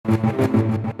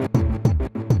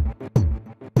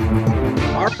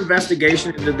our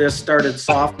investigation into this started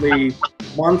softly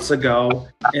months ago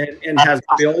and has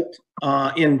built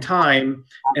in time.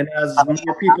 And as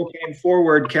more people came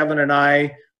forward, Kevin and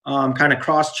I kind of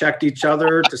cross-checked each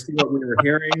other to see what we were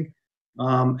hearing.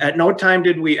 At no time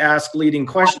did we ask leading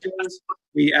questions.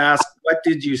 We asked, what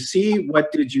did you see?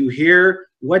 What did you hear?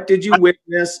 What did you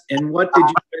witness? And what did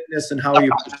you witness and how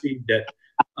you perceived it?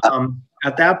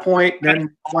 At that point,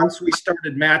 then once we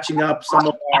started matching up some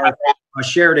of our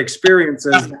shared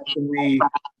experiences, that's when we,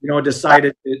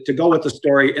 decided to go with the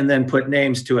story and then put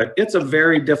names to it. It's a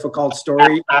very difficult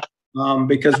story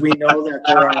because we know that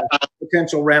there are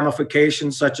potential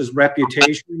ramifications such as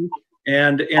reputation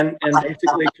and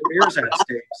basically careers at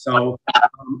stake. So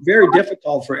very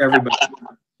difficult for everybody.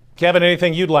 Kevin,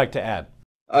 anything you'd like to add?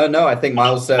 No, I think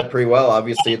Miles said pretty well.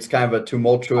 Obviously, it's kind of a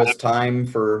tumultuous time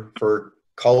for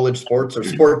college sports or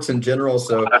sports in general.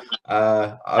 So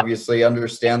obviously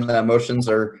understand that emotions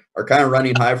are kind of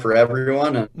running high for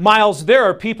everyone. And Miles, there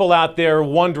are people out there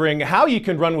wondering how you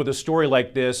can run with a story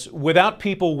like this without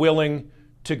people willing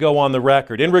to go on the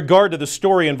record. In regard to the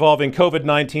story involving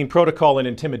COVID-19 protocol and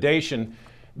intimidation,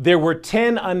 there were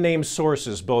 10 unnamed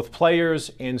sources, both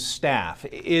players and staff.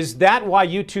 Is that why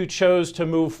you two chose to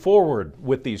move forward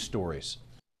with these stories?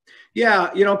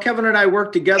 Yeah, Kevin and I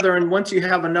work together, and once you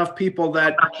have enough people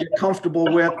that you're comfortable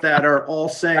with that are all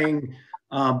saying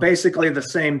basically the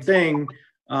same thing,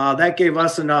 that gave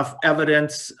us enough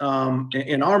evidence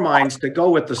in our minds to go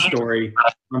with the story.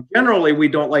 Generally, we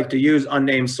don't like to use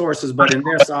unnamed sources, but in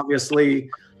this, obviously,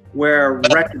 where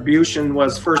retribution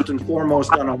was first and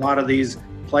foremost on a lot of these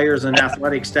players and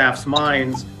athletic staff's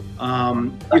minds,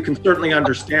 you can certainly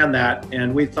understand that,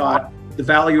 and we thought the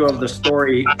value of the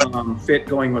story fit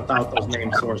going without those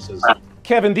named sources.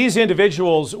 Kevin, these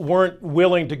individuals weren't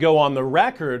willing to go on the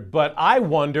record, but I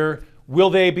wonder, will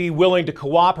they be willing to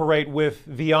cooperate with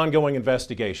the ongoing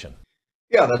investigation?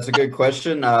 Yeah, that's a good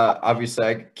question. Obviously,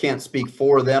 I can't speak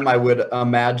for them. I would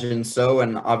imagine so.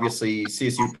 And obviously,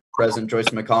 CSU President Joyce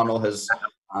McConnell has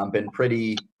been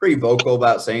pretty vocal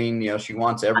about saying, she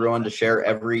wants everyone to share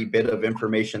every bit of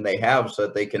information they have so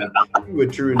that they can do a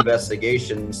true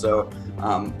investigation. So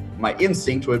my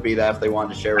instinct would be that if they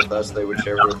wanted to share with us, they would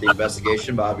share with the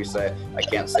investigation. But obviously, I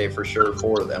can't say for sure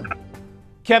for them.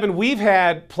 Kevin, we've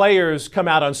had players come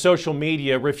out on social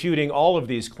media refuting all of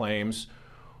these claims.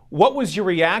 What was your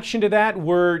reaction to that?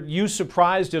 Were you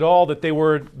surprised at all that they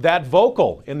were that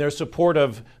vocal in their support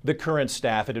of the current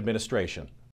staff and administration?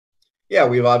 Yeah,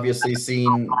 we've obviously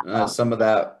seen some of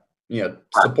that,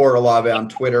 support a lot of it on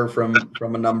Twitter from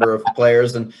a number of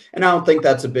players, and I don't think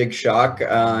that's a big shock. You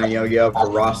have a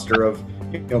roster of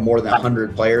more than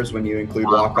 100 players when you include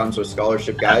walk-ons with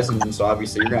scholarship guys, and so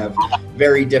obviously you're gonna have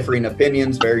very differing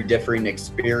opinions, very differing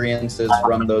experiences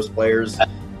from those players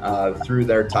through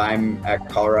their time at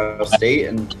Colorado State,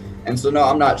 and so no,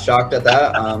 I'm not shocked at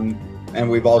that. And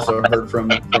we've also heard from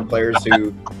players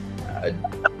who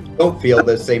don't feel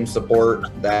the same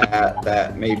support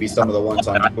that maybe some of the ones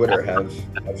on Twitter have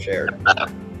shared.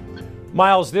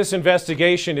 Miles, this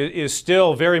investigation is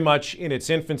still very much in its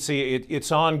infancy.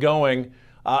 It's ongoing.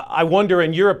 I wonder,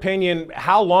 in your opinion,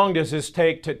 how long does this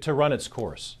take to run its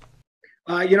course?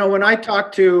 When I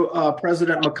talked to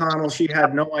President McConnell, she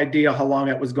had no idea how long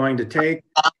it was going to take.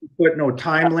 She put no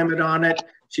time limit on it.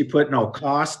 She put no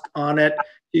cost on it.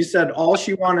 She said all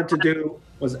she wanted to do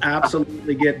was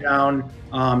absolutely get down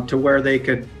to where they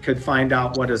could find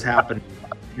out what has happened.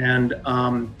 And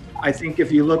I think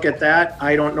if you look at that,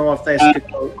 I don't know if this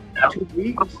could go 2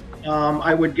 weeks.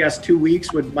 I would guess 2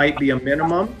 weeks might be a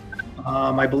minimum.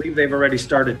 I believe they've already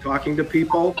started talking to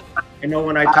people. I know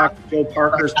when I talked to Joe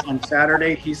Parkhurst on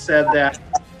Saturday, he said that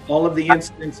all of the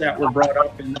incidents that were brought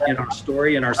up in our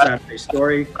story, in our Saturday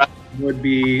story, would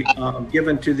be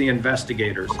given to the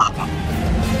investigators.